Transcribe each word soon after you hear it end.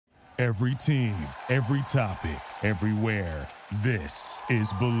Every team, every topic, everywhere. This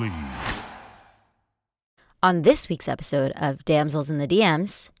is Believe. On this week's episode of Damsels in the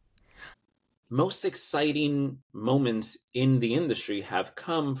DMs, most exciting moments in the industry have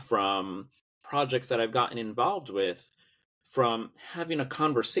come from projects that I've gotten involved with, from having a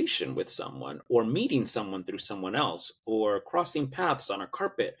conversation with someone or meeting someone through someone else or crossing paths on a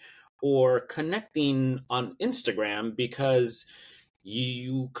carpet or connecting on Instagram because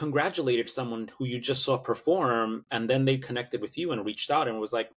you congratulated someone who you just saw perform and then they connected with you and reached out and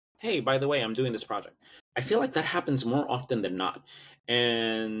was like, hey, by the way, I'm doing this project. I feel like that happens more often than not.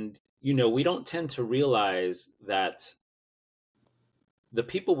 And, we don't tend to realize that the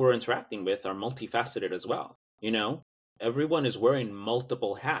people we're interacting with are multifaceted as well. Everyone is wearing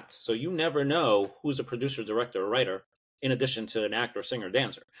multiple hats. So you never know who's a producer, director, or writer, in addition to an actor, singer,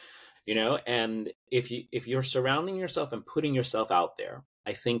 dancer. And if you're surrounding yourself and putting yourself out there,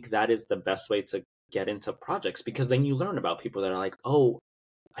 I think that is the best way to get into projects, because then you learn about people that are like, oh,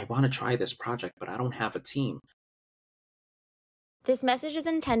 I want to try this project, but I don't have a team. this message is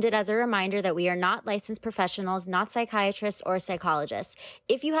intended as a reminder that we are not licensed professionals, not psychiatrists or psychologists.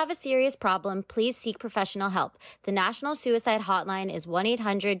 If you have a serious problem, please seek professional help. The National Suicide Hotline is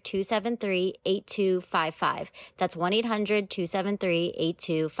 1-800-273-8255. That's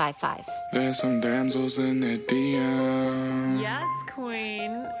 1-800-273-8255. There's some damsels in the DM. Yes,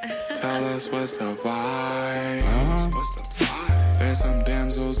 queen. Tell us what's the vibe. There's some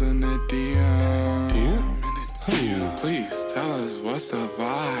damsels in the DM. Please tell us what's the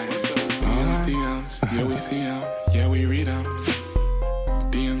vibe. DMs, yeah, we see them, yeah, we read them.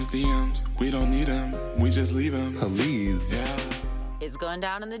 DMs, we don't need them, we just leave them. Please. Yeah. It's going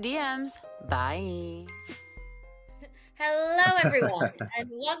down in the DMs. Bye. Hello, everyone, and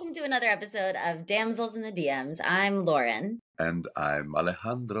welcome to another episode of Damsels in the DMs. I'm Lauren. And I'm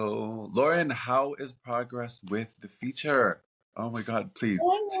Alejandro. Lauren, how is progress with the feature? Oh my God, please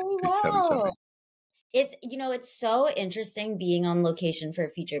tell me. It's so interesting being on location for a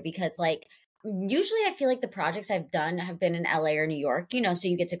feature because usually I feel like the projects I've done have been in LA or New York, so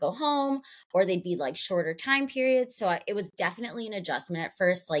you get to go home or they'd be shorter time periods. So it was definitely an adjustment at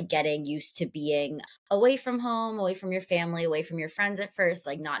first, getting used to being away from home, away from your family, away from your friends at first,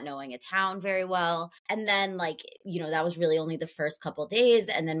 not knowing a town very well. And then that was really only the first couple days.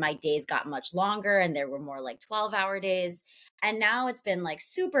 And then my days got much longer and there were more 12-hour days. And now it's been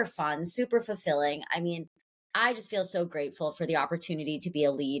super fun, super fulfilling. I mean, I just feel so grateful for the opportunity to be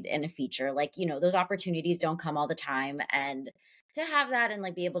a lead in a feature. Those opportunities don't come all the time. And to have that and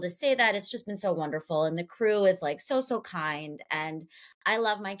be able to say that, it's just been so wonderful. And the crew is so kind. And I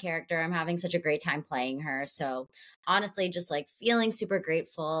love my character. I'm having such a great time playing her. So honestly, just feeling super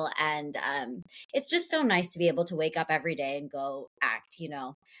grateful. And it's just so nice to be able to wake up every day and go act,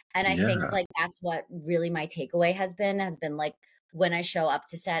 And I think that's what really my takeaway has been when I show up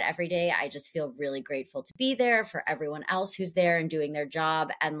to set every day, I just feel really grateful to be there for everyone else who's there and doing their job.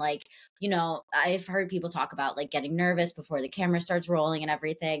 And I've heard people talk about getting nervous before the camera starts rolling and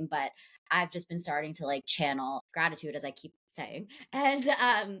everything, but I've just been starting to channel gratitude, as I keep saying, and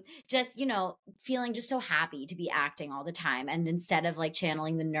just feeling just so happy to be acting all the time, and instead of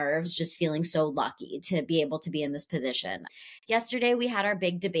channeling the nerves, just feeling so lucky to be able to be in this position. Yesterday we had our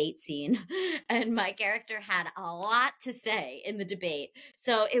big debate scene and my character had a lot to say in the debate,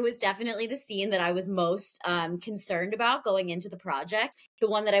 so it was definitely the scene that I was most concerned about going into the project, the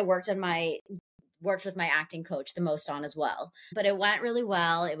one that I worked with my acting coach the most on as well. But it went really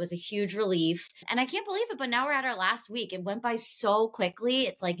well. It was a huge relief. And I can't believe it, but now we're at our last week. It went by so quickly.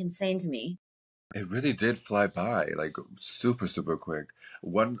 It's insane to me. It really did fly by, super, super quick.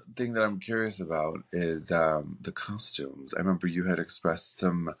 One thing that I'm curious about is the costumes. I remember you had expressed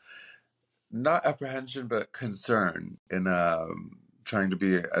some, not apprehension, but concern in trying to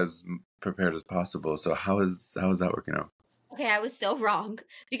be as prepared as possible. So how is that working out? Okay, I was so wrong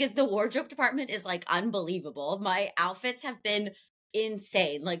because the wardrobe department is unbelievable. My outfits have been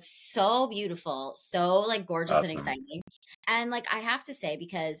insane, so beautiful, so gorgeous. Awesome. And exciting. And I have to say,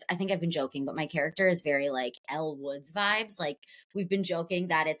 because I think I've been joking, but my character is very Elle Woods vibes. We've been joking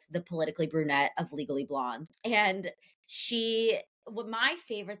that it's the politically brunette of Legally Blonde. And what my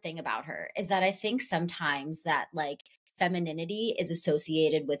favorite thing about her is that I think sometimes that femininity is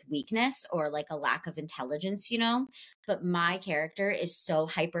associated with weakness or a lack of intelligence, but my character is so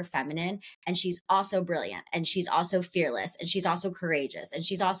hyper feminine, and she's also brilliant, and she's also fearless, and she's also courageous, and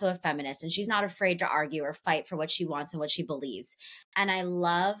she's also a feminist, and she's not afraid to argue or fight for what she wants and what she believes. And I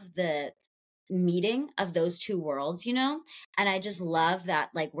love the meeting of those two worlds, and I just love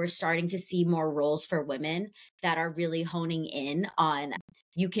that we're starting to see more roles for women that are really honing in on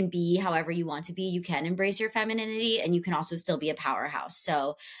you can be however you want to be. You can embrace your femininity, and you can also still be a powerhouse.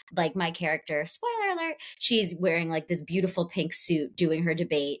 So like my character, spoiler alert, she's wearing like this beautiful pink suit doing her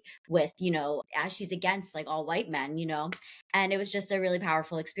debate with, as she's against like all white men, and it was just a really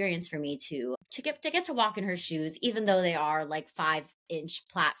powerful experience for me to get to walk in her shoes, even though they are like 5-inch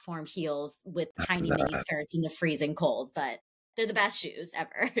platform heels with tiny mini skirts in the freezing cold, but they're the best shoes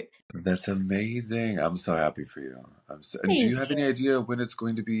ever. That's amazing. I'm so happy for you. And do Thank you have any idea when it's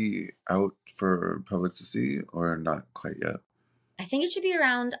going to be out for public to see, or not quite yet? I think it should be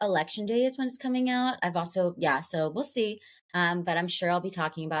around election day is when it's coming out. I've also, so we'll see. But I'm sure I'll be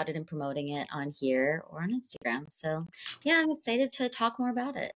talking about it and promoting it on here or on Instagram. So yeah, I'm excited to talk more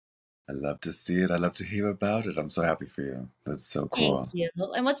about it. I love to see it. I love to hear about it. I'm so happy for you. That's so cool. Thank you.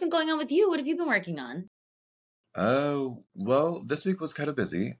 And what's been going on with you? What have you been working on? Oh, well, this week was kind of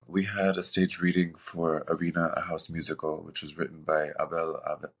busy. We had a stage reading for Arena, a house musical, which was written by Abel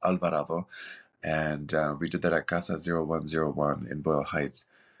Alvarado. And we did that at Casa 0101 in Boyle Heights.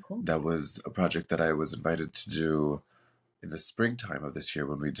 Cool. That was a project that I was invited to do in the springtime of this year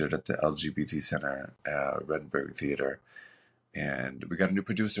when we did it at the LGBT Center at Reddenberg Theater. And we got a new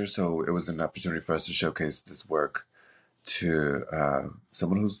producer, so it was an opportunity for us to showcase this work to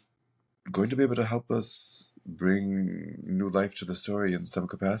someone who's going to be able to help us bring new life to the story in some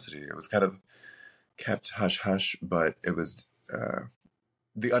capacity. It was kind of kept hush-hush, but it was...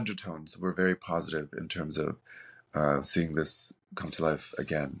 the undertones were very positive in terms of seeing this come to life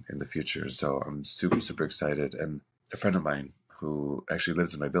again in the future. So I'm super, super excited. And a friend of mine who actually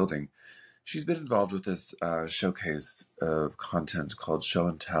lives in my building, she's been involved with this showcase of content called Show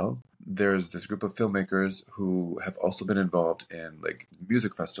and Tell. There's this group of filmmakers who have also been involved in like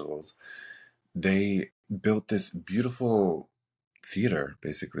music festivals. They built this beautiful theater,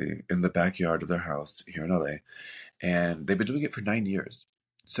 basically, in the backyard of their house here in LA. And they've been doing it for 9 years.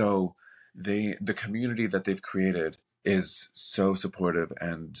 So the community that they've created is so supportive,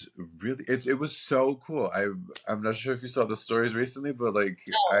 and really it was so cool. I'm not sure if you saw the stories recently, but like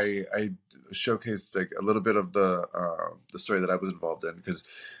I showcased like a little bit of the story that I was involved in, because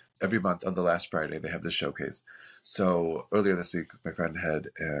every month on the last Friday they have this showcase. So earlier this week, my friend had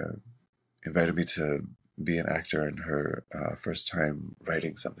invited me to be an actor in her first time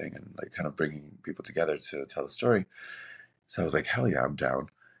writing something and like kind of bringing people together to tell a story. So I was like, hell yeah, I'm down.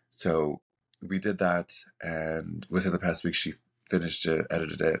 So we did that, and within the past week, she finished it,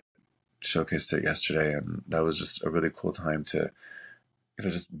 edited it, showcased it yesterday, and that was just a really cool time to,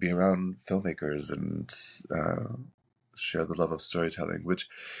 just be around filmmakers and share the love of storytelling, which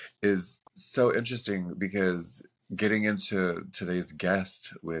is so interesting because getting into today's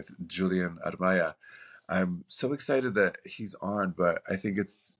guest with Julian Armaya, I'm so excited that he's on, but I think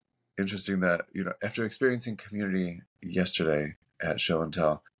it's interesting that, after experiencing community yesterday at Show and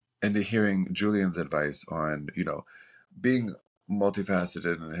Tell, and to hearing Julian's advice on, being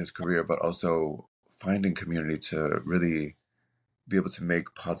multifaceted in his career, but also finding community to really be able to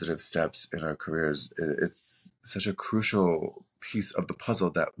make positive steps in our careers. It's such a crucial piece of the puzzle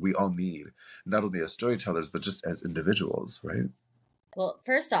that we all need, not only as storytellers, but just as individuals, right? Well,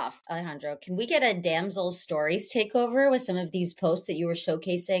 first off, Alejandro, can we get a Damsel Stories takeover with some of these posts that you were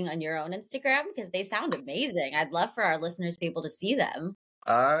showcasing on your own Instagram? Because they sound amazing. I'd love for our listeners to be able to see them.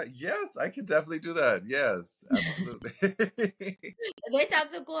 Yes, I can definitely do that. Yes, absolutely. They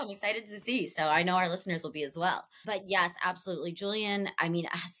sound so cool. I'm excited to see. So I know our listeners will be as well. But yes, absolutely. Julian,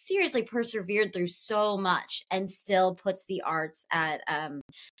 has seriously persevered through so much and still puts the arts at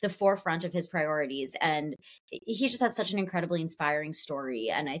the forefront of his priorities. And he just has such an incredibly inspiring story.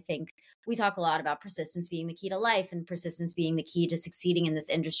 And I think we talk a lot about persistence being the key to life and persistence being the key to succeeding in this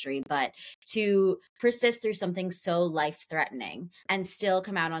industry. But to persist through something so life-threatening and still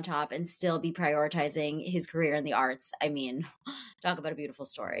come out on top and still be prioritizing his career in the arts, talk about a beautiful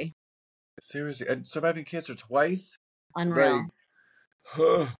story. Seriously, and surviving cancer twice? Unreal.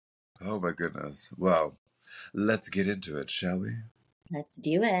 Oh my goodness. Well, let's get into it, shall we? Let's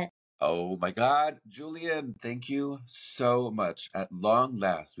do it. Oh my God, Julian, thank you so much. At long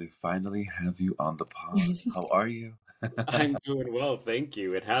last, we finally have you on the pod. How are you? I'm doing well, thank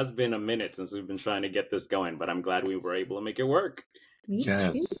you. It has been a minute since we've been trying to get this going, but I'm glad we were able to make it work. Me too.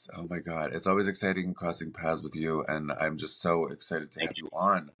 Yes. Oh my God. It's always exciting crossing paths with you, and I'm just so excited to have you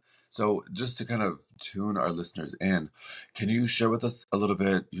on. So just to kind of tune our listeners in, can you share with us a little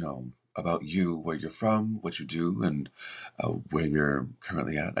bit, about you, where you're from, what you do, and where you're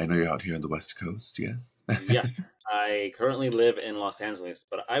currently at. I know you're out here on the West Coast, yes? Yes, I currently live in Los Angeles,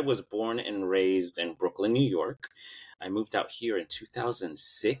 but I was born and raised in Brooklyn, New York. I moved out here in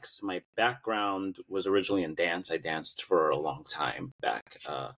 2006. My background was originally in dance. I danced for a long time back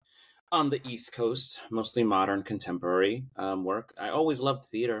on the East Coast, mostly modern contemporary work. I always loved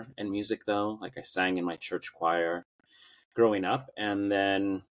theater and music, though. Like I sang in my church choir growing up, and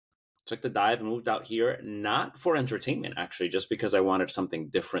then took the dive and moved out here, not for entertainment, actually, just because I wanted something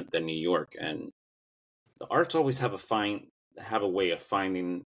different than New York. And the arts always have a way of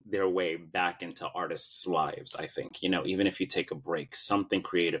finding their way back into artists' lives, I think. Even if you take a break, something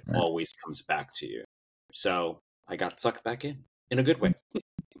creative Right. always comes back to you. So I got sucked back in a good way.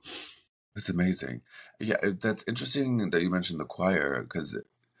 It's amazing. Yeah, that's interesting that you mentioned the choir, because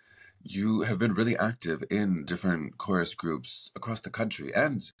you have been really active in different chorus groups across the country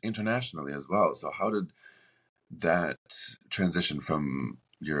and internationally as well. So how did that transition from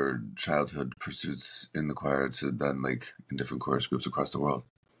your childhood pursuits in the choir to then like in different chorus groups across the world?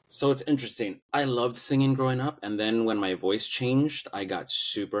 So it's interesting. I loved singing growing up, and then when my voice changed, I got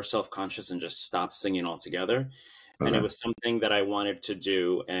super self-conscious and just stopped singing altogether. And it Okay. was something that I wanted to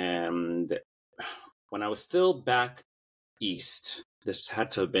do. And when I was still back east, this had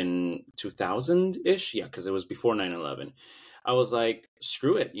to have been 2000-ish. Yeah, because it was before 9/11. I was like,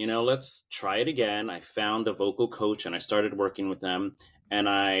 screw it, let's try it again. I found a vocal coach and I started working with them. And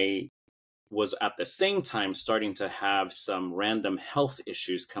I was at the same time starting to have some random health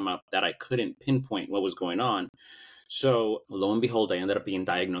issues come up that I couldn't pinpoint what was going on. So lo and behold, I ended up being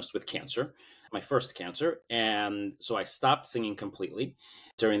diagnosed with cancer, my first cancer. And so I stopped singing completely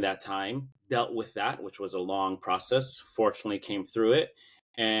during that time, dealt with that, which was a long process, fortunately came through it.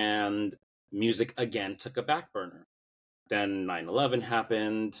 And music again took a back burner. Then 9/11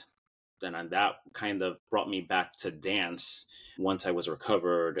 happened. Then that kind of brought me back to dance once I was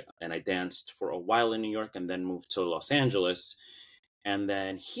recovered. And I danced for a while in New York and then moved to Los Angeles. And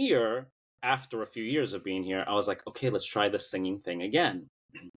then here, after a few years of being here, I was like, okay, let's try the singing thing again.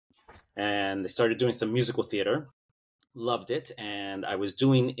 And they started doing some musical theater. Loved it. And I was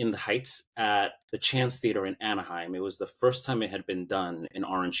doing In the Heights at the Chance Theater in Anaheim. It was the first time it had been done in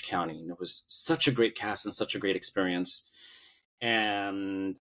Orange County. And it was such a great cast and such a great experience.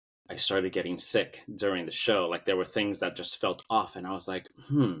 And I started getting sick during the show. Like there were things that just felt off. And I was like,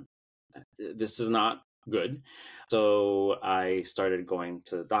 this is not good. So I started going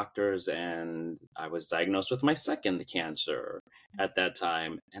to the doctors and I was diagnosed with my second cancer at that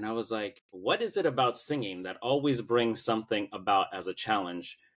time. And I was like, what is it about singing that always brings something about as a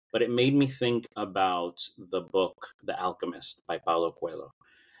challenge? But it made me think about the book, The Alchemist by Paulo Coelho,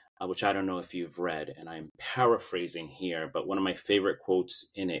 which I don't know if you've read, and I'm paraphrasing here, but one of my favorite quotes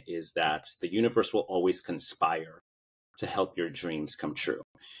in it is that the universe will always conspire to help your dreams come true.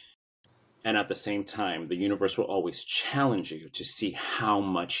 And at the same time, the universe will always challenge you to see how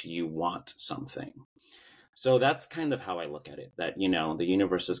much you want something. So that's kind of how I look at it, that, the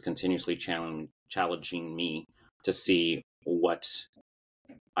universe is continuously challenging me to see what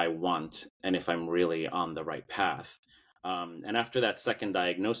I want and if I'm really on the right path. And after that second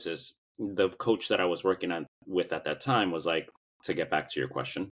diagnosis, the coach that I was working with at that time was like, to get back to your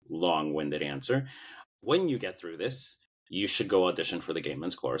question, long-winded answer, when you get through this, you should go audition for the Gay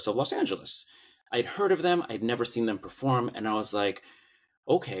Men's Chorus of Los Angeles. I'd heard of them. I'd never seen them perform. And I was like,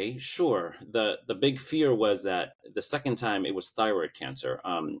 okay, sure. The big fear was that the second time it was thyroid cancer.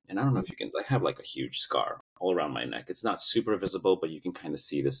 And I don't know if you can, I have like a huge scar all around my neck. It's not super visible, but you can kind of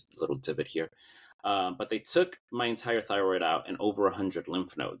see this little divot here. But they took my entire thyroid out and over 100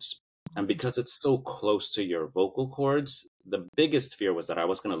 lymph nodes. And because it's so close to your vocal cords, the biggest fear was that I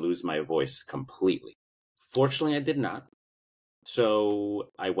was going to lose my voice completely. Fortunately, I did not. So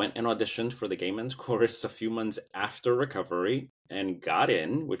I went and auditioned for the Gay Men's Chorus a few months after recovery and got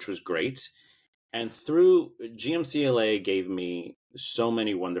in, which was great. And through GMCLA gave me so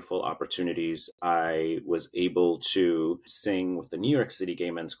many wonderful opportunities. I was able to sing with the New York City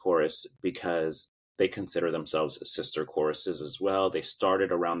Gay Men's Chorus because they consider themselves sister choruses as well. They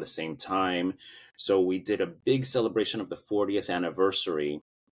started around the same time. So we did a big celebration of the 40th anniversary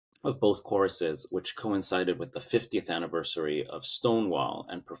of both choruses, which coincided with the 50th anniversary of Stonewall,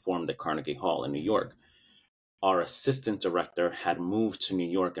 and performed at Carnegie Hall in New York. Our assistant director had moved to New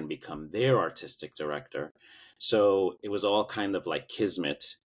York and become their artistic director. So it was all kind of like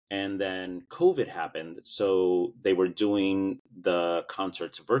kismet. And then COVID happened. So they were doing the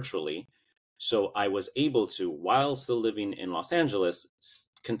concerts virtually. So I was able to, while still living in Los Angeles,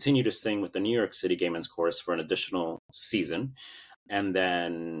 continue to sing with the New York City Gay Men's Chorus for an additional season. And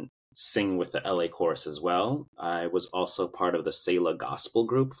then sing with the LA chorus as well. I was also part of the Selah gospel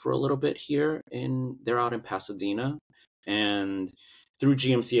group for a little bit here they're out in Pasadena. And through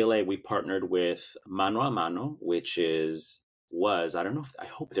GMCLA, we partnered with Mano a Mano, which I don't know I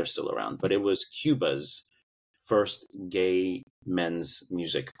hope they're still around, but it was Cuba's first gay men's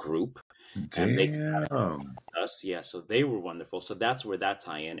music group. And they us, yeah, so they were wonderful. So that's where that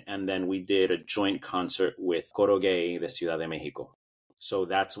tie in. And then we did a joint concert with Coro Gay de Ciudad de Mexico. So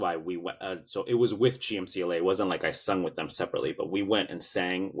that's why we went. So it was with GMCLA. It wasn't like I sung with them separately, but we went and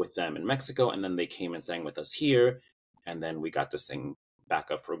sang with them in Mexico, and then they came and sang with us here, and then we got to sing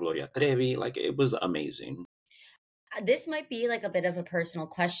backup for Gloria Trevi. Like, it was amazing. This might be like a bit of a personal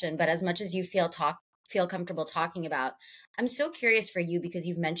question, but as much as you feel comfortable talking about, I'm so curious for you, because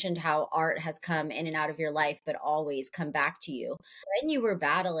you've mentioned how art has come in and out of your life, but always come back to you. When you were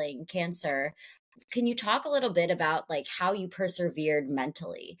battling cancer, can you talk a little bit about like how you persevered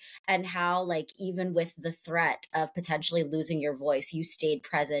mentally, and how, like, even with the threat of potentially losing your voice, you stayed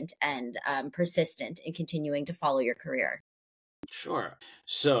present and persistent in continuing to follow your career? Sure.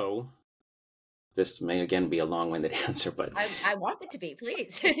 So this may again be a long-winded answer, but I want it to be,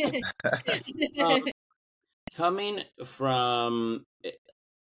 please. Coming from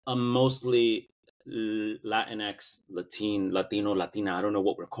a mostly Latinx, Latino, Latina, I don't know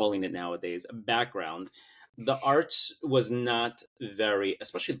what we're calling it nowadays, background, the arts was not very,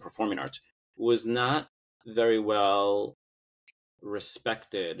 especially the performing arts, was not very well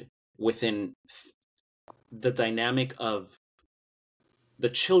respected within the dynamic of the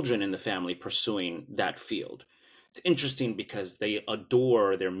children in the family pursuing that field. It's interesting because they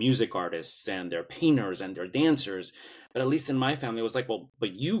adore their music artists and their painters and their dancers. But at least in my family, it was like, well,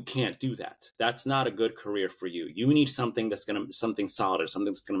 but you can't do that. That's not a good career for you. You need something something solid, or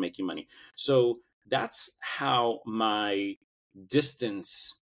something that's going to make you money. So that's how my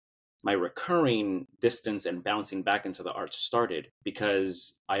recurring distance and bouncing back into the arts started,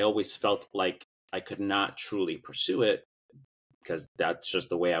 because I always felt like I could not truly pursue it, because that's just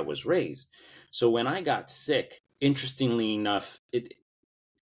the way I was raised. So when I got sick, interestingly enough,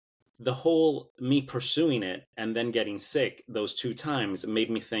 the whole me pursuing it and then getting sick those two times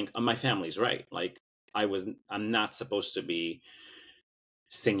made me think, oh, my family's right. Like, I'm not supposed to be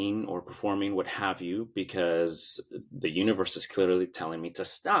singing or performing, what have you, because the universe is clearly telling me to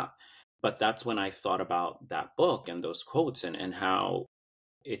stop. But that's when I thought about that book and those quotes, and how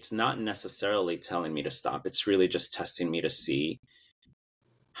it's not necessarily telling me to stop. It's really just testing me to see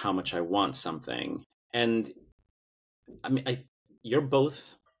how much I want something. And I mean, you're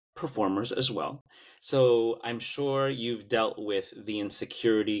both performers as well. So I'm sure you've dealt with the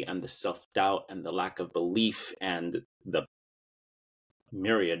insecurity and the self-doubt and the lack of belief and the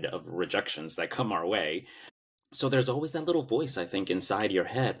myriad of rejections that come our way. So there's always that little voice, I think, inside your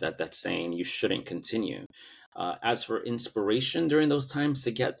head that's saying you shouldn't continue. As for inspiration during those times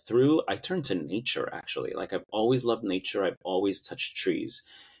to get through, I turned to nature, actually. Like, I've always loved nature. I've always touched trees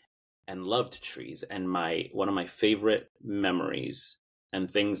and loved trees. And one of my favorite memories and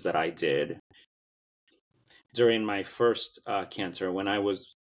things that I did during my first cancer, when I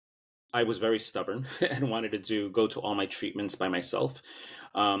was very stubborn and wanted to go to all my treatments by myself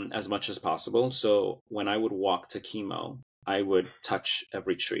as much as possible. So when I would walk to chemo, I would touch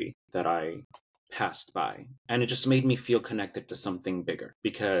every tree that I passed by. And it just made me feel connected to something bigger,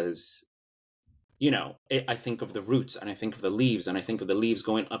 because, I think of the roots, and I think of the leaves, and I think of the leaves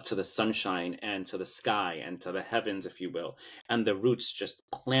going up to the sunshine and to the sky and to the heavens, if you will, and the roots just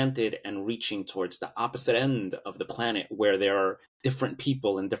planted and reaching towards the opposite end of the planet, where there are different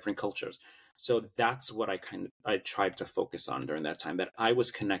people and different cultures. So that's what I tried to focus on during that time, that I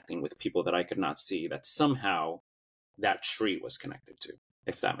was connecting with people that I could not see, that somehow that tree was connected to,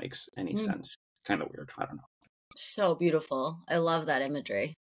 if that makes any sense. Kind of weird. I don't know. So beautiful. I love that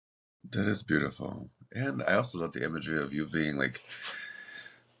imagery. That is beautiful. And I also love the imagery of you being like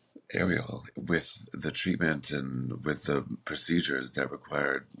Ariel with the treatment and with the procedures that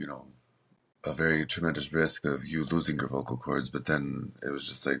required, a very tremendous risk of you losing your vocal cords. But then it was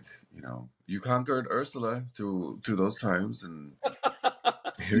just like, you conquered Ursula through those times, and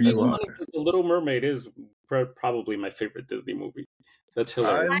here you are. The Little Mermaid is probably my favorite Disney movie. That's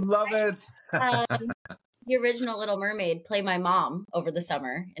hilarious. I love it. The original Little Mermaid played my mom over the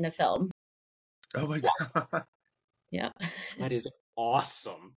summer in a film. Oh my God. Yeah. That is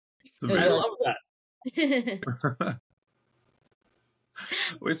awesome. I love that.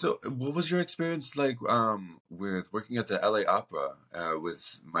 Wait, so what was your experience like with working at the LA Opera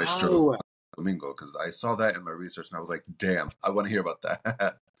with Maestro Domingo? Because I saw that in my research and I was like, damn, I want to hear about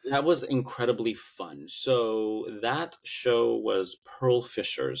that. That was incredibly fun. So that show was Pearl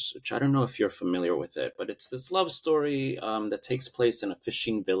Fishers, which I don't know if you're familiar with it, but it's this love story that takes place in a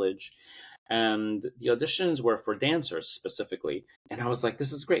fishing village. And the auditions were for dancers specifically. And I was like,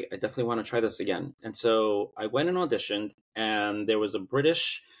 this is great. I definitely want to try this again. And so I went and auditioned, and there was a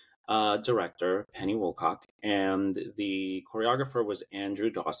British director, Penny Wilcock, and the choreographer was Andrew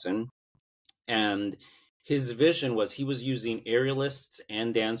Dawson. And his vision was he was using aerialists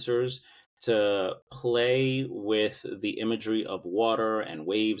and dancers to play with the imagery of water and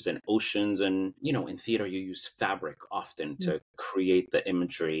waves and oceans. And in theater you use fabric often to create the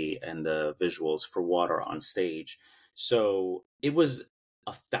imagery and the visuals for water on stage. So it was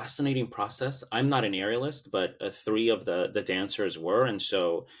a fascinating process. I'm not an aerialist, but three of the dancers were. And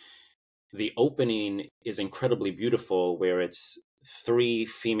so the opening is incredibly beautiful, where it's three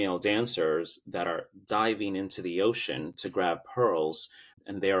female dancers that are diving into the ocean to grab pearls,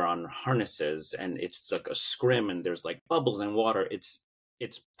 and they're on harnesses, and it's like a scrim, and there's like bubbles and water. It's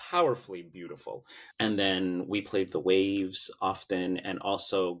powerfully beautiful. And then we played the waves often, and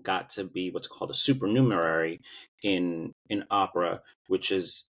also got to be what's called a supernumerary in opera, which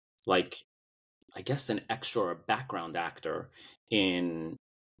is like, I guess, an extra or background actor in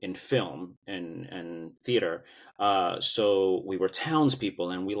film and theater. So we were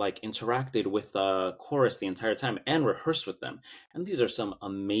townspeople, and we like interacted with the chorus the entire time and rehearsed with them. And these are some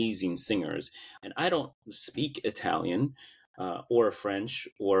amazing singers. And I don't speak Italian or French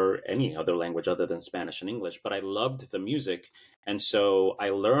or any other language other than Spanish and English, but I loved the music. And so I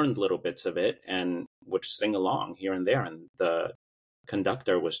learned little bits of it and would sing along here and there. And the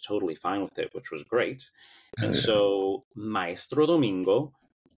conductor was totally fine with it, which was great. And so Maestro Domingo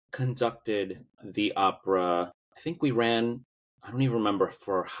conducted the opera. I think we ran, I don't even remember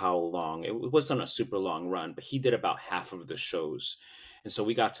for how long. It wasn't a super long run, but he did about half of the shows. And so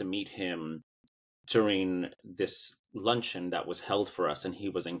we got to meet him during this luncheon that was held for us. And he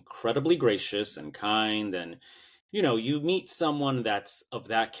was incredibly gracious and kind. And, you meet someone that's of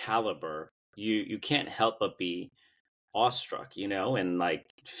that caliber, you can't help but be awestruck, and like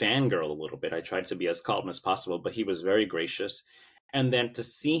fangirl a little bit. I tried to be as calm as possible, but he was very gracious. And then to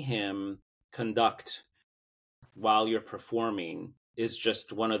see him conduct while you're performing is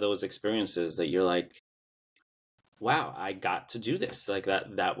just one of those experiences that you're like, wow, I got to do this. Like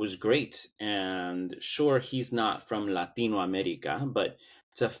that was great. And sure, he's not from Latino America, but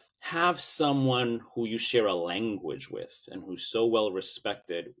to have someone who you share a language with and who's so well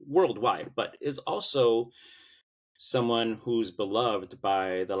respected worldwide, but is also someone who's beloved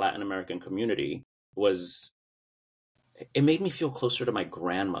by the Latin American community, it made me feel closer to my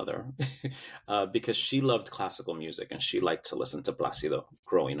grandmother because she loved classical music and she liked to listen to Placido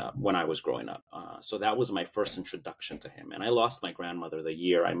when I was growing up. So that was my first introduction to him. And I lost my grandmother the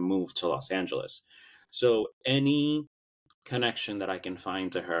year I moved to Los Angeles. So any connection that I can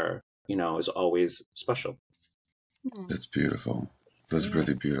find to her, is always special. That's beautiful. That's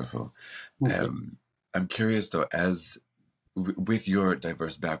really beautiful. I'm curious though, with your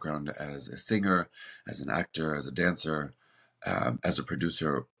diverse background as a singer, as an actor, as a dancer, as a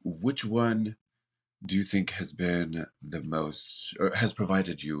producer, which one do you think has been the most, or has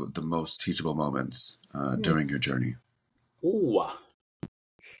provided you the most teachable moments during your journey? Ooh,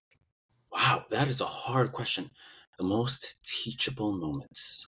 wow, that is a hard question. The most teachable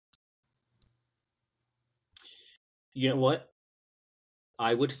moments. You know what?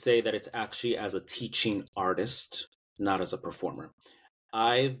 I would say that it's actually as a teaching artist, not as a performer.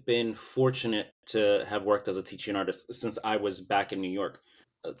 I've been fortunate to have worked as a teaching artist since I was back in New York.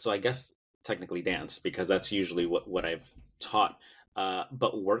 So I guess technically dance, because that's usually what I've taught.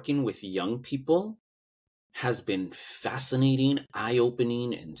 But working with young people has been fascinating,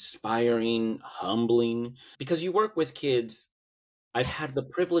 eye-opening, inspiring, humbling, because you work with kids. I've had the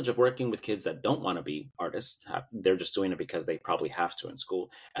privilege of working with kids that don't want to be artists. They're just doing it because they probably have to in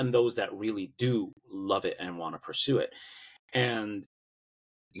school. And those that really do love it and want to pursue it. And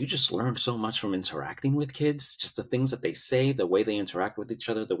you just learn so much from interacting with kids, just the things that they say, the way they interact with each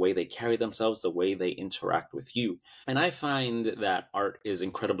other, the way they carry themselves, the way they interact with you. And I find that art is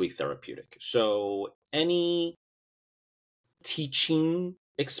incredibly therapeutic. So any teaching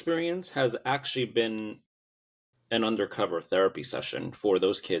experience has actually been an undercover therapy session for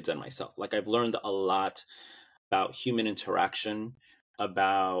those kids and myself. Like, I've learned a lot about human interaction,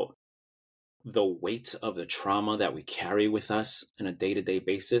 about the weight of the trauma that we carry with us on a day-to-day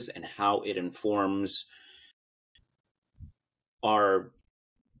basis, and how it informs our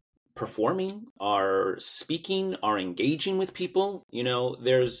performing, our speaking, our engaging with people.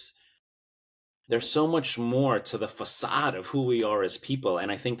 There's there's so much more to the facade of who we are as people. And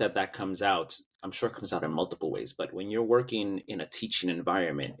I think that comes out, I'm sure it comes out in multiple ways, but when you're working in a teaching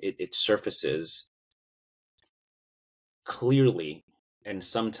environment, it surfaces clearly, and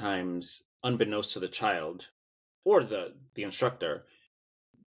sometimes unbeknownst to the child or the instructor,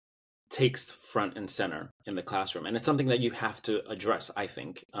 takes front and center in the classroom. And it's something that you have to address, I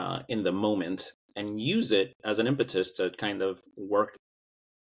think, in the moment, and use it as an impetus to kind of work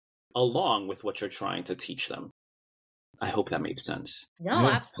along with what you're trying to teach them. I hope that makes sense. No, Yeah,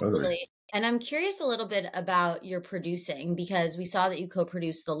 absolutely. totally. And I'm curious a little bit about your producing, because we saw that you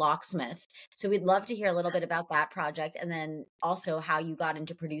co-produced The Locksmith. So we'd love to hear a little bit about that project, and then also how you got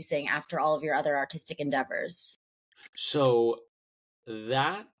into producing after all of your other artistic endeavors. So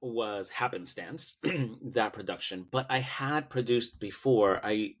that was happenstance, that production. But I had produced before.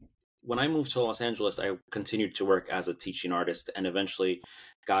 When I moved to Los Angeles, I continued to work as a teaching artist and eventually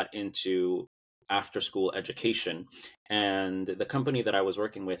got into after school education. And the company that I was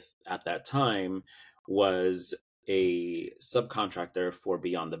working with at that time was a subcontractor for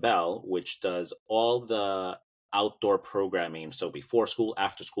Beyond the Bell, which does all the outdoor programming. So before school,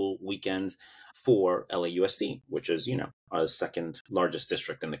 after school, weekends for LAUSD, which is, our second largest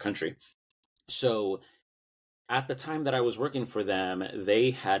district in the country. So at the time that I was working for them,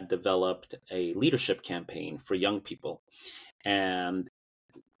 they had developed a leadership campaign for young people. And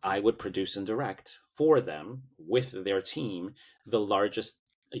I would produce and direct for them with their team the largest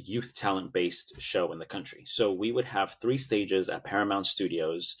youth talent based show in the country. So we would have 3 stages at Paramount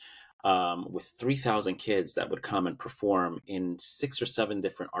Studios with 3,000 kids that would come and perform in 6 or 7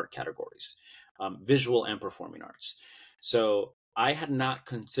 different art categories, visual and performing arts. So I had not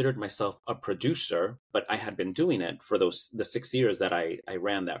considered myself a producer, but I had been doing it for the 6 years that I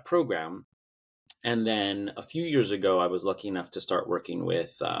ran that program. And then a few years ago, I was lucky enough to start working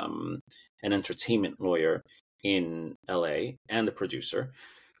with an entertainment lawyer in LA and the producer.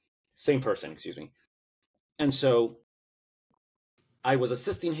 Same person, excuse me. And so I was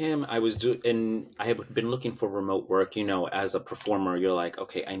assisting him. And I had been looking for remote work. As a performer, you're like,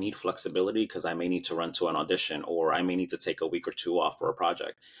 okay, I need flexibility because I may need to run to an audition, or I may need to take a week or 2 off for a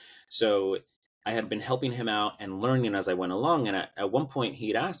project. So I had been helping him out and learning as I went along. And at one point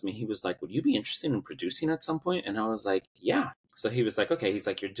he'd asked me, he was like, would you be interested in producing at some point? And I was like, yeah. So he was like, okay, he's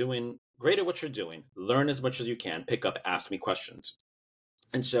like, you're doing great at what you're doing. Learn as much as you can, pick up, ask me questions.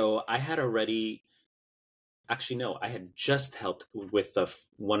 And so I had already, actually, no, I had just helped with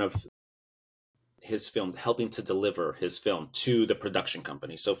one of his film, helping to deliver his film to the production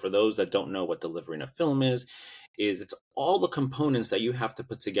company. So for those that don't know what delivering a film is it's all the components that you have to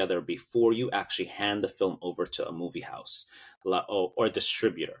put together before you actually hand the film over to a movie house or a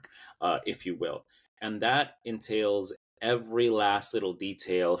distributor, if you will. And that entails every last little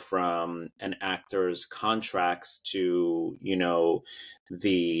detail, from an actor's contracts to,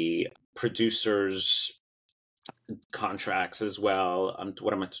 the producer's contracts as well.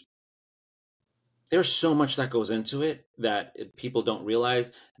 There's so much that goes into it that people don't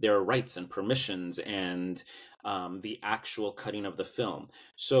realize. There are rights and permissions and the actual cutting of the film.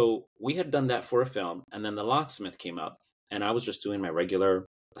 So we had done that for a film, and then The Locksmith came up, and I was just doing my regular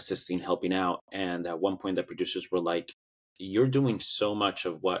assisting, helping out. And at one point, the producers were like, you're doing so much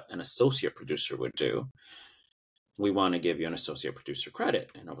of what an associate producer would do. We want to give you an associate producer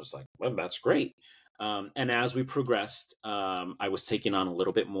credit. And I was like, well, that's great. And as we progressed, I was taking on a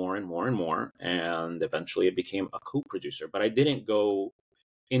little bit more and more and more. And eventually it became a co-producer. But I didn't go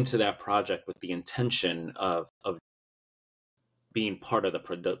into that project with the intention of being part of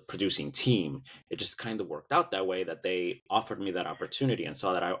the producing team. It just kind of worked out that way, that they offered me that opportunity and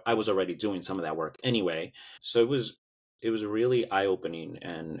saw that I was already doing some of that work anyway. So it was really eye-opening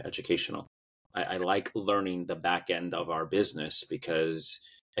and educational. I like learning the back end of our business because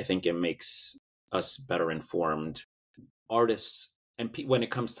I think it makes us better informed artists, and when it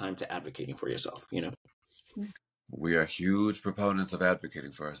comes time to advocating for yourself, We are huge proponents of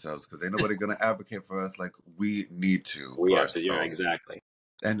advocating for ourselves, because ain't nobody going to advocate for us like we need to we for have ourselves. to, yeah, exactly.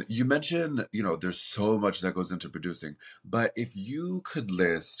 And you mentioned, there's so much that goes into producing, but if you could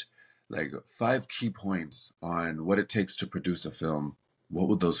list like 5 key points on what it takes to produce a film, what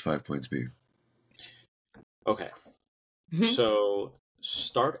would those 5 points be? Okay. So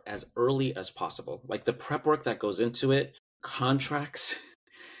start as early as possible. Like the prep work that goes into it, contracts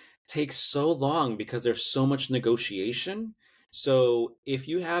takes so long because there's so much negotiation. So if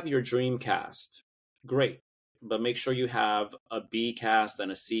you have your dream cast, great, but make sure you have a B cast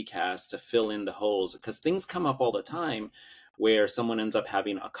and a C cast to fill in the holes, because things come up all the time where someone ends up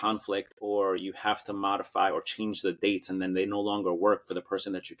having a conflict, or you have to modify or change the dates, and then they no longer work for the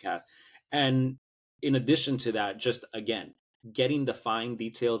person that you cast. And in addition to that, just again, getting the fine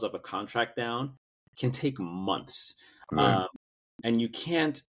details of a contract down can take months. Right. And you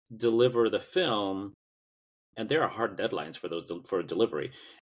can't deliver the film, and there are hard deadlines for delivery,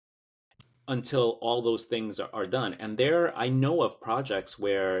 until all those things are done. And there, I know of projects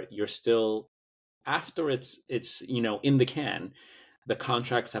where you're still, after it's in the can, the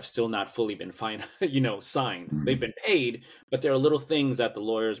contracts have still not fully been signed. They've been paid, but there are little things that the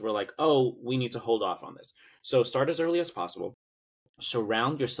lawyers were like, oh, we need to hold off on this. So start as early as possible.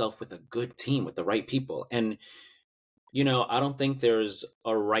 Surround yourself with a good team, with the right people. And I don't think there's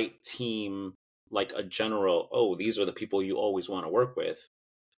a right team, like a general, oh, these are the people you always want to work with.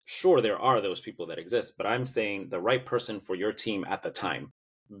 Sure, there are those people that exist, but I'm saying the right person for your team at the time,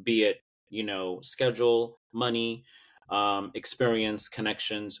 be it, schedule, money, experience,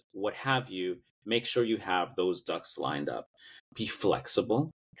 connections, what have you. Make sure you have those ducks lined up. Be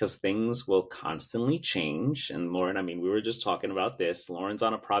flexible, because things will constantly change. And Lauren, I mean, we were just talking about this. Lauren's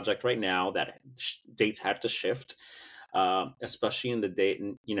on a project right now that dates had to shift, especially in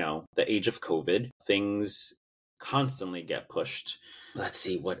the age of COVID. Things constantly get pushed. Let's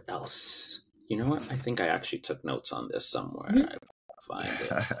see what else. You know what? I think I actually took notes on this somewhere. I find it.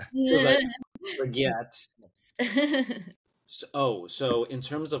 Because I forget. So in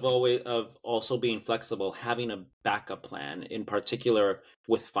terms of also being flexible, having a backup plan, in particular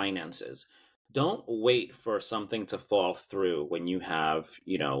with finances. Don't wait for something to fall through when you have,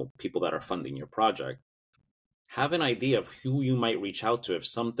 people that are funding your project. Have an idea of who you might reach out to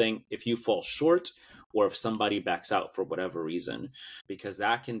if you fall short, or if somebody backs out for whatever reason, because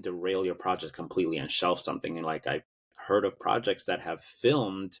that can derail your project completely and shelve something. And like, I've heard of projects that have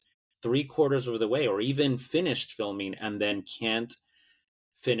filmed 3/4 of the way, or even finished filming, and then can't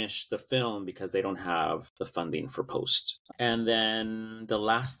finish the film because they don't have the funding for post. And then the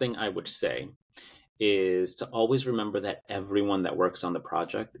last thing I would say is to always remember that everyone that works on the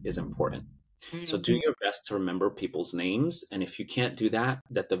project is important. So do your best to remember people's names. And if you can't do that,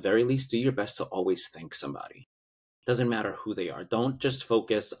 at the very least, do your best to always thank somebody. Doesn't matter who they are. Don't just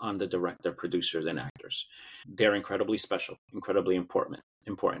focus on the director, producers, and actors. They're incredibly special, incredibly important.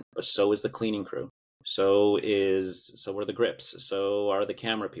 But so is the cleaning crew. So are the grips. So are the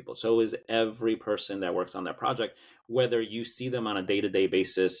camera people. So is every person that works on that project, whether you see them on a day-to-day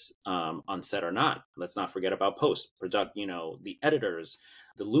basis on set or not. Let's not forget about post, the editors,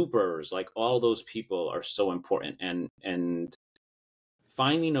 the loopers, like all those people are so important. And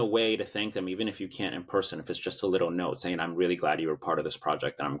finding a way to thank them, even if you can't in person, if it's just a little note saying, I'm really glad you were part of this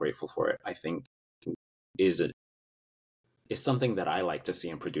project and I'm grateful for it, I think is something that I like to see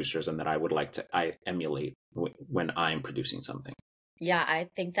in producers, and that I emulate when I'm producing something. Yeah, I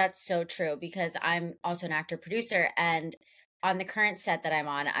think that's so true, because I'm also an actor producer, and on the current set that I'm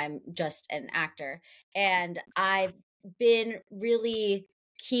on, I'm just an actor. And I've been really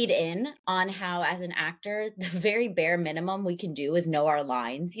keyed in on how, as an actor, the very bare minimum we can do is know our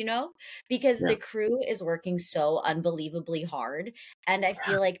lines, because the crew is working so unbelievably hard. And I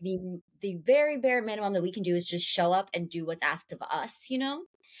feel like the very bare minimum that we can do is just show up and do what's asked of us,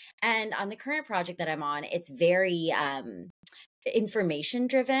 And on the current project that I'm on, it's very information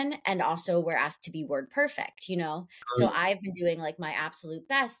driven, and also we're asked to be word perfect, so I've been doing like my absolute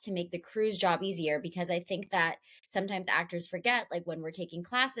best to make the crew's job easier, because I think that sometimes actors forget, like when we're taking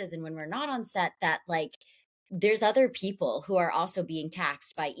classes and when we're not on set, that like there's other people who are also being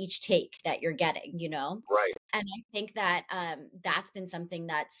taxed by each take that you're getting, Right. And I think that that's been something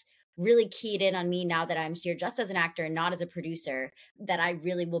that's really keyed in on me now that I'm here just as an actor and not as a producer, that I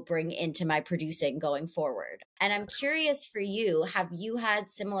really will bring into my producing going forward. And I'm curious for you, have you had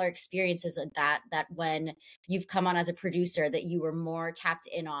similar experiences like that when you've come on as a producer, that you were more tapped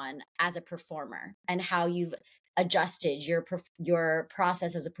in on as a performer, and how you've adjusted your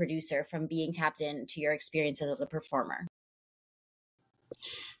process as a producer from being tapped into your experiences as a performer?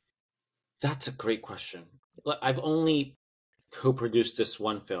 That's a great question. I've only co-produced this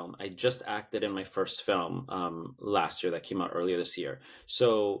one film. I just acted in my first film last year that came out earlier this year.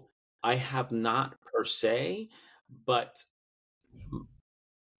 So I have not per se, but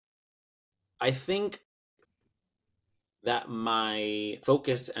I think that my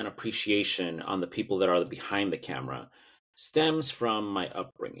focus and appreciation on the people that are behind the camera stems from my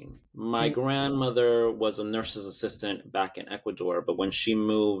upbringing. My grandmother was a nurse's assistant back in Ecuador, but when she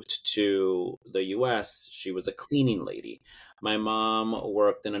moved to the US, she was a cleaning lady. My mom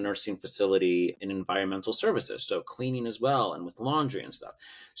worked in a nursing facility in environmental services, so cleaning as well, and with laundry and stuff.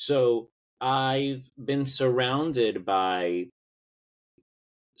 So I've been surrounded by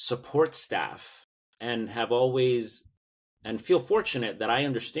support staff and have always and feel fortunate that I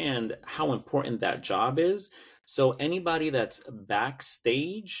understand how important that job is. So anybody that's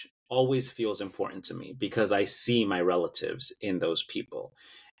backstage always feels important to me because I see my relatives in those people.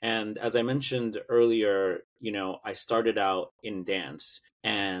 And as I mentioned earlier, I started out in dance,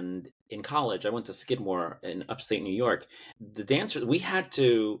 and in college I went to Skidmore in upstate New York. The dancers, we had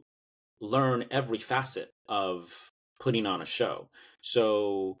to learn every facet of putting on a show.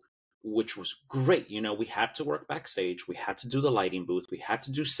 So, which was great. We had to work backstage, we had to do the lighting booth, we had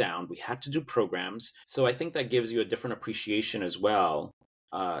to do sound, we had to do programs. So I think that gives you a different appreciation as well.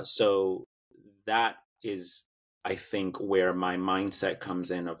 So that is, I think, where my mindset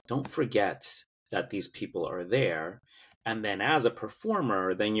comes in of don't forget that these people are there. And then as a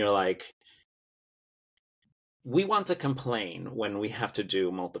performer, then you're like, we want to complain when we have to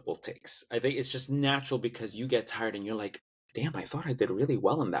do multiple takes. I think it's just natural because you get tired and you're like, damn, I thought I did really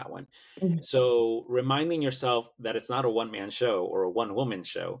well in that one. So reminding yourself that it's not a one-man show or a one-woman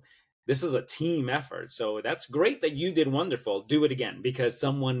show. This is a team effort. So that's great that you did wonderful. Do it again because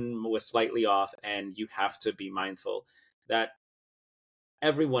someone was slightly off, and you have to be mindful that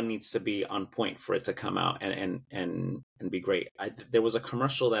everyone needs to be on point for it to come out and be great. There was a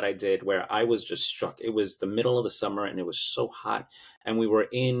commercial that I did where I was just struck. It was the middle of the summer and it was so hot, and we were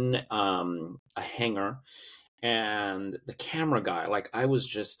in a hangar, and the camera guy, like, I was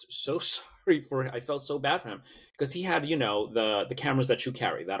just so sorry for him. I felt so bad for him because he had, the cameras that you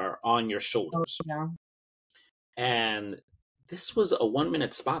carry that are on your shoulders. Yeah. And this was a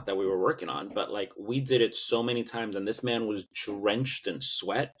 1-minute spot that we were working on, but like we did it so many times, and this man was drenched in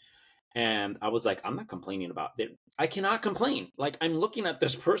sweat. And I was like, I'm not complaining about it. I cannot complain. Like, I'm looking at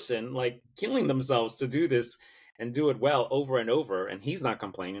this person like killing themselves to do this and do it well over and over, and he's not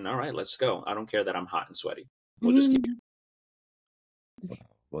complaining. All right, let's go. I don't care that I'm hot and sweaty. We'll just keep.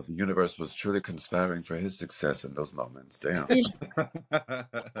 Well, the universe was truly conspiring for his success in those moments. Damn.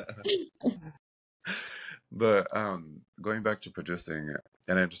 But going back to producing,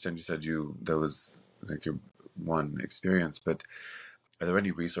 and I understand you said that was like your one experience, but are there any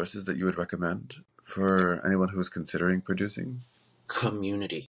resources that you would recommend for anyone who is considering producing?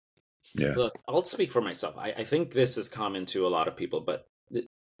 Community. Yeah. Look, I'll speak for myself. I think this is common to a lot of people, but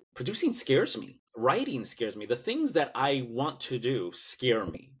producing scares me. Writing scares me. The things that I want to do scare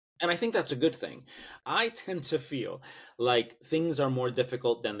me. And I think that's a good thing. I tend to feel like things are more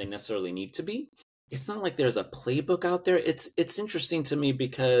difficult than they necessarily need to be. It's not like there's a playbook out there. It's interesting to me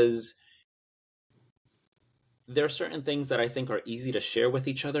because there are certain things that I think are easy to share with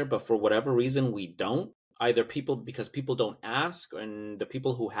each other, but for whatever reason we don't. Either because people don't ask, and the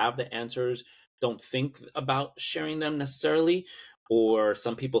people who have the answers don't think about sharing them necessarily, or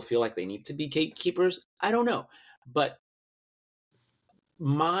some people feel like they need to be gatekeepers. I don't know. But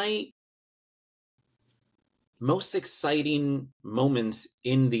my most exciting moments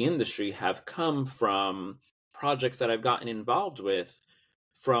in the industry have come from projects that I've gotten involved with,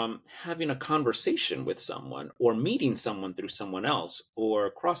 from having a conversation with someone, or meeting someone through someone else, or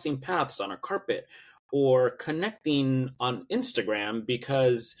crossing paths on a carpet, or connecting on Instagram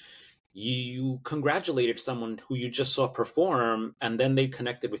because you congratulated someone who you just saw perform, and then they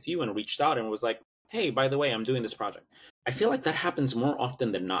connected with you and reached out and was like, hey, by the way, I'm doing this project. I feel like that happens more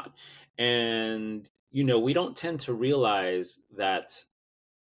often than not. And, we don't tend to realize that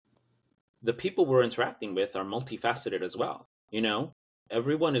the people we're interacting with are multifaceted as well.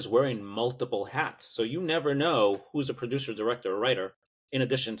 Everyone is wearing multiple hats. So you never know who's a producer, director, or writer, in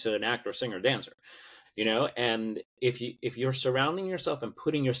addition to an actor, singer, dancer. And if you're surrounding yourself and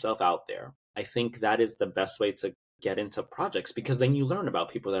putting yourself out there, I think that is the best way to get into projects, because then you learn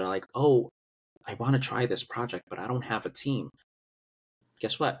about people that are like, oh, I want to try this project, but I don't have a team.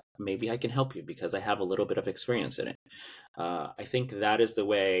 Guess what? Maybe I can help you because I have a little bit of experience in it. I think that is the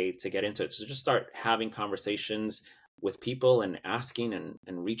way to get into it. So just start having conversations with people and asking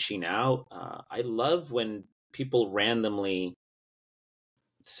and reaching out. I love when people randomly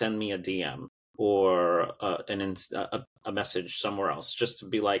send me a DM or a message somewhere else, just to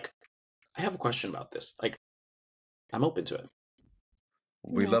be like, I have a question about this. Like, I'm open to it.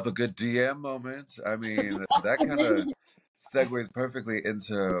 We love a good DM moment. I mean, that kind of segues perfectly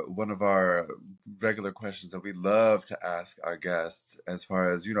into one of our regular questions that we love to ask our guests, as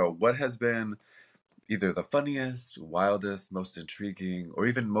far as, what has been either the funniest, wildest, most intriguing, or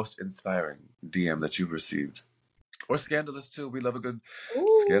even most inspiring DM that you've received. Or scandalous too. We love a good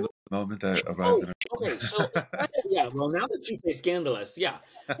scandalous moment that arrives Oh, in our... okay. So yeah. Well, now that you say scandalous, yeah.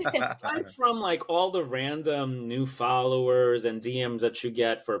 Aside from like all the random new followers and DMs that you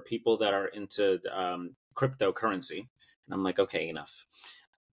get for people that are into cryptocurrency, and I'm like, okay, enough.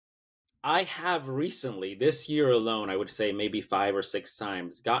 I have recently, this year alone, I would say maybe 5 or 6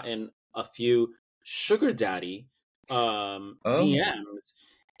 times, gotten a few sugar daddy DMs,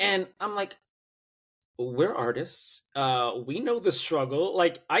 and I'm like, we're artists. We know the struggle.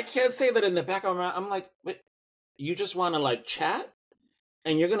 Like, I can't say that in the back of my mind. I'm like, wait, you just want to like chat,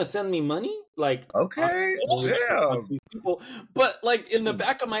 and you're gonna send me money? Like, Okay, honestly, I wish I could talk to damn. these people, but like in the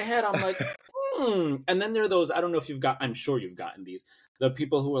back of my head, I'm like, And then there are those, I don't know if I'm sure you've gotten these, the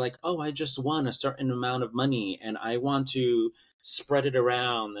people who are like, oh, I just won a certain amount of money and I want to spread it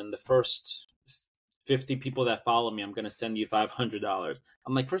around. And the first 50 people that follow me, I'm going to send you $500.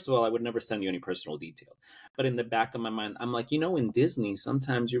 I'm like, first of all, I would never send you any personal details. But in the back of my mind, I'm like, in Disney,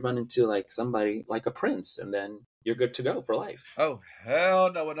 sometimes you run into like somebody like a prince and then you're good to go for life. Oh,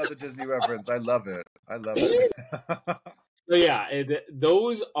 hell no, another Disney reference. I love it. I love it. So yeah,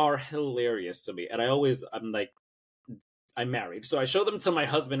 those are hilarious to me. And I'm like, I'm married. So I show them to my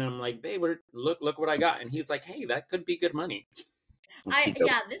husband and I'm like, babe, look what I got. And he's like, hey, that could be good money.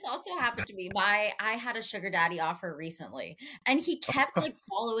 This also happened to me. I had a sugar daddy offer recently, and he kept like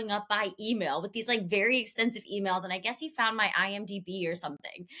following up by email with these like very extensive emails, and I guess he found my IMDb or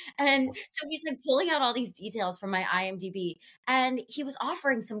something. And so he's like pulling out all these details from my IMDb, and he was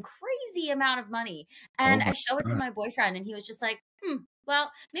offering some crazy amount of money. And I show it to my boyfriend, and he was just like,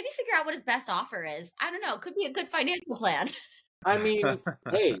 well, maybe figure out what his best offer is. I don't know. It could be a good financial plan. I mean,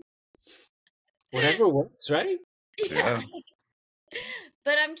 hey, whatever works, right? Yeah.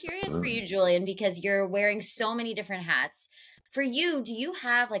 But I'm curious for you, Julian, because you're wearing so many different hats. For you, do you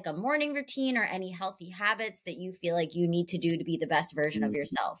have like a morning routine or any healthy habits that you feel like you need to do to be the best version of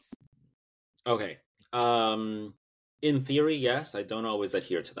yourself? Okay. In theory, yes. I don't always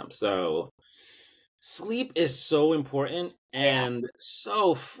adhere to them. So sleep is so important and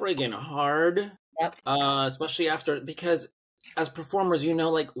so friggin' hard. Yep. Especially because as performers,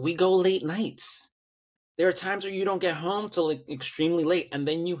 like we go late nights. There are times where you don't get home till like extremely late, and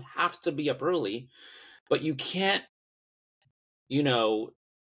then you have to be up early, but you can't,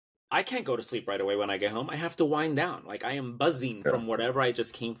 I can't go to sleep right away when I get home. I have to wind down. Like I am buzzing from whatever I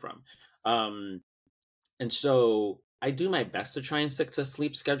just came from. And so I do my best to try and stick to a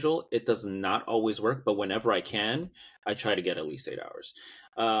sleep schedule. It does not always work, but whenever I can, I try to get at least 8 hours.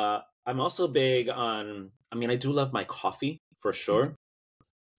 I'm also big on, I do love my coffee for sure,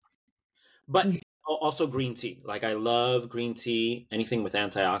 but also green tea. Like I love green tea, anything with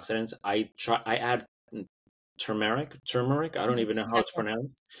antioxidants. I add turmeric. I don't even know how it's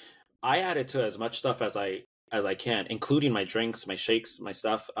pronounced. I add it to as much stuff as I can, including my drinks, my shakes, my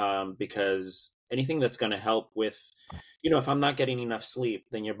stuff, because anything that's going to help with, if I'm not getting enough sleep,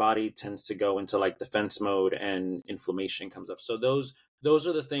 then your body tends to go into like defense mode and inflammation comes up. So those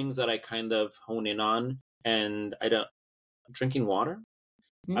are the things that I kind of hone in on. And drinking water.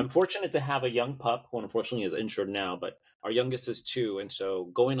 I'm fortunate to have a young pup who unfortunately is injured now, but our youngest is 2. And so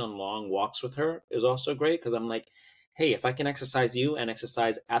going on long walks with her is also great because I'm like, hey, if I can exercise you and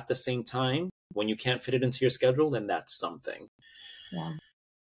exercise at the same time when you can't fit it into your schedule, then that's something. Yeah.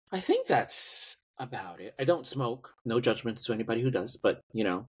 I think that's about it. I don't smoke. No judgments to anybody who does, but,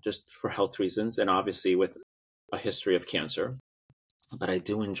 just for health reasons and obviously with a history of cancer. But I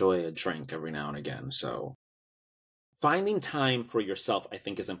do enjoy a drink every now and again. So finding time for yourself, I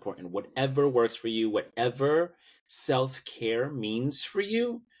think, is important. Whatever works for you, whatever self-care means for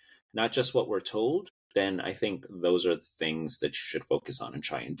you, not just what we're told, then I think those are the things that you should focus on and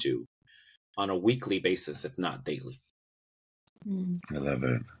try and do on a weekly basis, if not daily. I love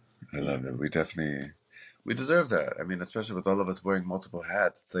it. I love it. We deserve that. Especially with all of us wearing multiple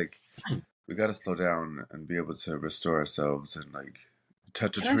hats, it's like we got to slow down and be able to restore ourselves and like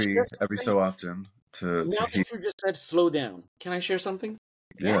touch a tree every so often. Now that you just said slow down, can I share something?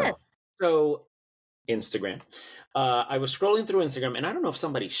 Yes. So Instagram. I was scrolling through Instagram and I don't know if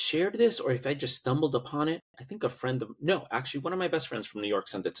somebody shared this or if I just stumbled upon it. I think one of my best friends from New York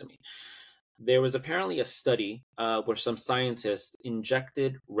sent it to me. There was apparently a study where some scientists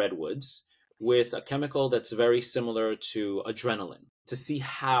injected redwoods with a chemical that's very similar to adrenaline to see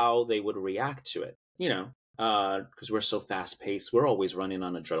how they would react to it. Because we're so fast paced, we're always running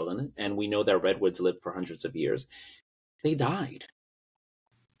on adrenaline, and we know that redwoods live for hundreds of years. They died.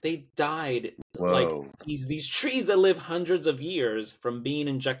 Whoa. Like these trees that live hundreds of years from being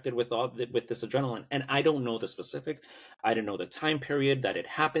injected with this adrenaline. And I don't know the specifics. I don't know the time period that it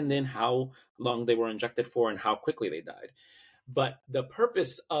happened in, how long they were injected for, and how quickly they died. But the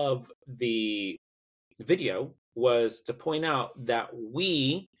purpose of the video was to point out that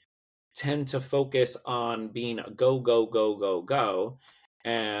we tend to focus on being a go, go, go, go, go,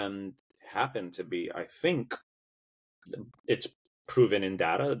 and happen to be, I think, it's proven in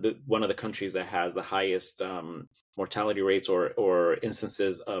data that one of the countries that has the highest mortality rates or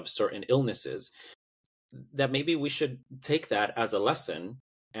instances of certain illnesses, that maybe we should take that as a lesson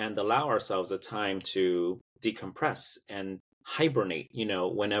and allow ourselves a time to decompress and hibernate,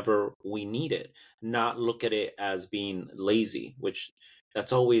 whenever we need it, not look at it as being lazy, which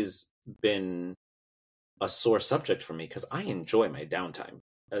that's always been a sore subject for me because I enjoy my downtime.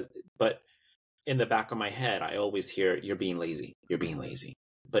 But in the back of my head, I always hear, you're being lazy, you're being lazy.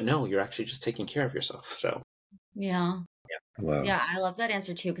 But no, you're actually just taking care of yourself. So, Yeah. Wow. Yeah, I love that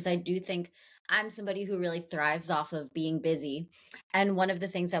answer too, because I do think I'm somebody who really thrives off of being busy. And one of the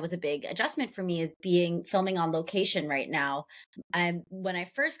things that was a big adjustment for me is filming on location right now. When I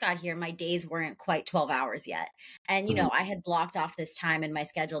first got here, my days weren't quite 12 hours yet. And, I had blocked off this time in my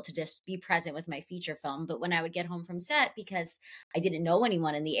schedule to just be present with my feature film. But when I would get home from set, because I didn't know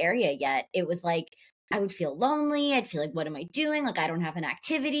anyone in the area yet, it was like, I would feel lonely. I'd feel like, what am I doing? Like, I don't have an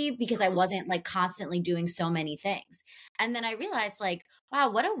activity because I wasn't like constantly doing so many things. And then I realized, like, wow,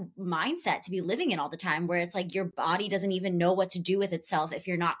 what a mindset to be living in all the time, where it's like your body doesn't even know what to do with itself if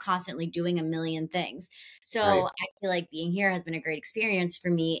you're not constantly doing a million things. So right. I feel like being here has been a great experience for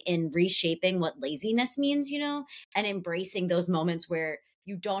me in reshaping what laziness means, and embracing those moments where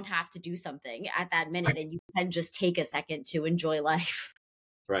you don't have to do something at that minute and you can just take a second to enjoy life.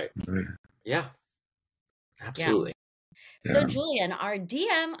 Right. Right. Yeah, absolutely. So Yeah. Julian, our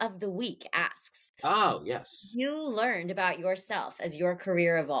DM of the week asks, Oh, yes. you learned about yourself as your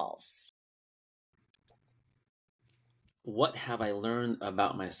career evolves. What have I learned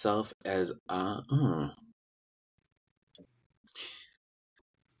about myself as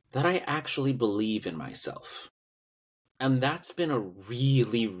that I actually believe in myself. And that's been a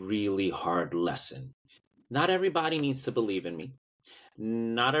really, really hard lesson. Not everybody needs to believe in me.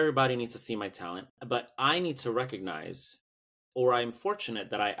 Not everybody needs to see my talent, but I need to recognize, or I'm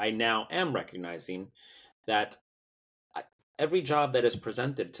fortunate that I now am recognizing that every job that is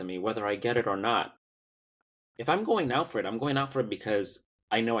presented to me, whether I get it or not, if I'm going out for it, I'm going out for it because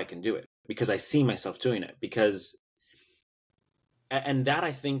I know I can do it, because I see myself doing it, and that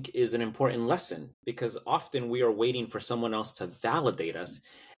I think is an important lesson, because often we are waiting for someone else to validate us.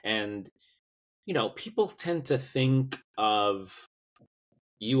 And, people tend to think of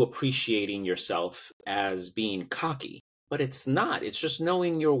you appreciating yourself as being cocky, but it's not. It's just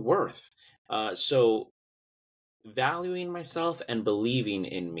knowing your worth. So valuing myself and believing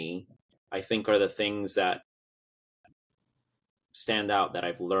in me, I think, are the things that stand out, that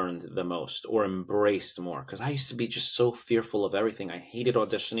I've learned the most or embraced more. Because I used to be just so fearful of everything. I hated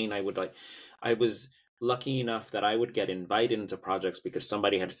auditioning. I was lucky enough that I would get invited into projects because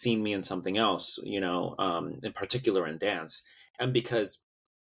somebody had seen me in something else, in particular in dance. And because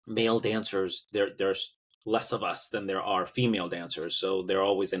male dancers, there's less of us than there are female dancers, so they're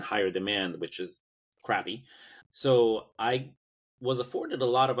always in higher demand, which is crappy. So I was afforded a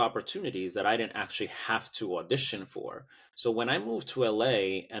lot of opportunities that I didn't actually have to audition for. So when I moved to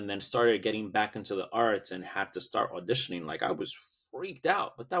LA and then started getting back into the arts and had to start auditioning, like, I was freaked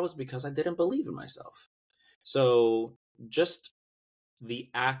out, but that was because I didn't believe in myself. So just the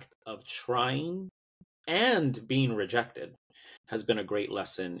act of trying and being rejected has been a great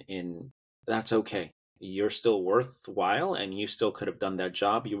lesson in, that's okay. You're still worthwhile and you still could have done that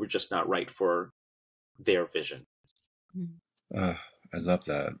job. You were just not right for their vision. I love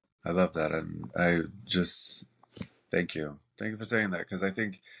that. I love that. And I just thank you. Thank you for saying that, because I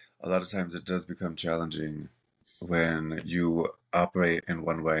think a lot of times it does become challenging when you operate in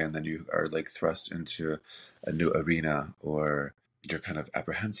one way and then you are like thrust into a new arena, or you're kind of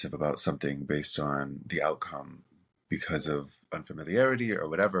apprehensive about something based on the outcome because of unfamiliarity or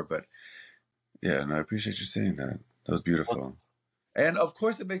whatever. But yeah, and I appreciate you saying that. That was beautiful. And of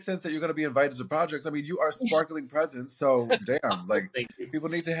course, it makes sense that you're going to be invited to projects. I mean, you are a sparkling presence, so damn, like, Thank you. people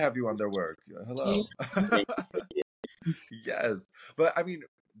need to have you on their work. Hello. Thank you. Yes. But I mean,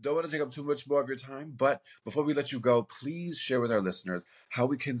 don't want to take up too much more of your time. But before we let you go, please share with our listeners how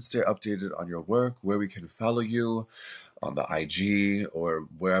we can stay updated on your work, where we can follow you on the IG or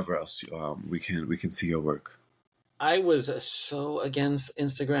wherever else we can see your work. I was so against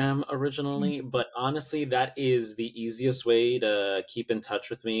Instagram originally, but honestly, that is the easiest way to keep in touch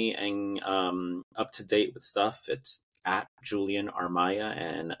with me and up to date with stuff. It's at Julian Armaya,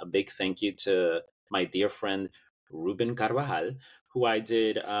 and a big thank you to my dear friend Ruben Carvajal, who I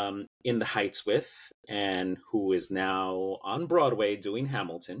did In the Heights with, and who is now on Broadway doing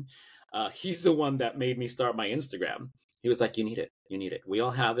Hamilton. He's the one that made me start my Instagram. He was like, you need it. We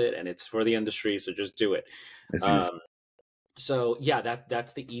all have it, and it's for the industry, so just do it. So yeah,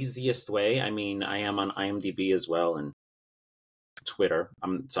 that's the easiest way. I mean, I am on IMDb as well, and Twitter.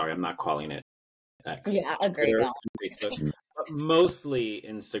 I'm sorry, I'm not calling it X. Yeah, agreed. Twitter, Facebook. But mostly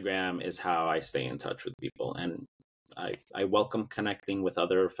Instagram is how I stay in touch with people, and I welcome connecting with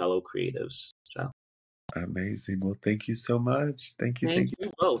other fellow creatives. So amazing. Well, thank you so much. Thank you. Thank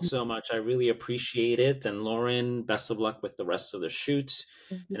you both so much. I really appreciate it. And Lauren, best of luck with the rest of the shoot.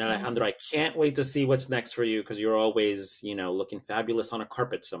 And Alejandro, I can't wait to see what's next for you, because you're always, looking fabulous on a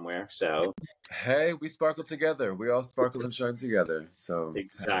carpet somewhere. So hey, we sparkle together. We all sparkle and shine together. So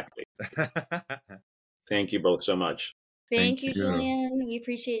exactly. Thank you both so much. Thank you, Julian. We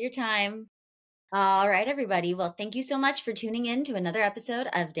appreciate your time. All right, everybody. Well, thank you so much for tuning in to another episode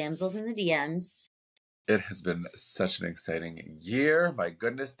of Damsels in the DMs. It has been such an exciting year. My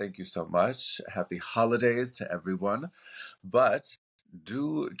goodness, thank you so much. Happy holidays to everyone. But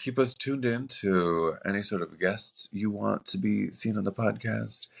do keep us tuned in to any sort of guests you want to be seen on the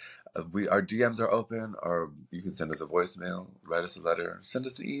podcast. Our DMs are open, or you can send us a voicemail, write us a letter, send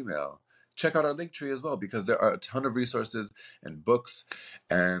us an email. Check out our Linktree as well, because there are a ton of resources and books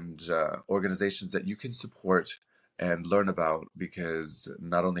and organizations that you can support and learn about, because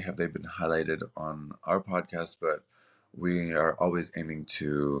not only have they been highlighted on our podcast, but we are always aiming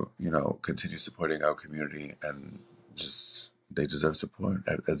to, continue supporting our community, and just they deserve support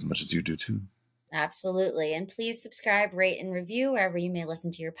as much as you do too. Absolutely. And please subscribe, rate, and review wherever you may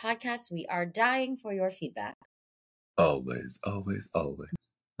listen to your podcast. We are dying for your feedback. Always, always, always.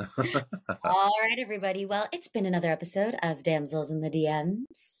 All right, everybody. Well, it's been another episode of Damsels in the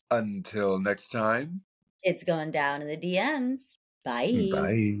DMs. Until next time. It's going down in the DMs. Bye.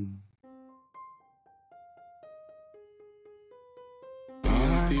 Bye.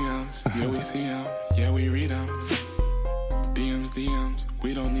 DMs, yeah, we see them, yeah, we read them. DMs,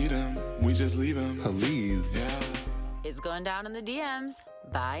 we don't need them, we just leave them. Please. Yeah. It's going down in the DMs.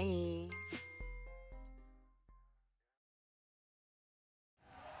 Bye.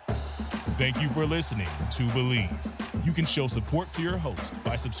 Thank you for listening to Believe. You can show support to your host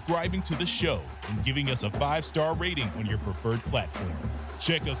by subscribing to the show and giving us a 5-star rating on your preferred platform.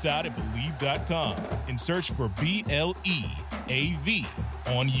 Check us out at Believe.com and search for BLEAV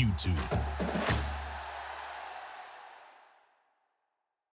on YouTube.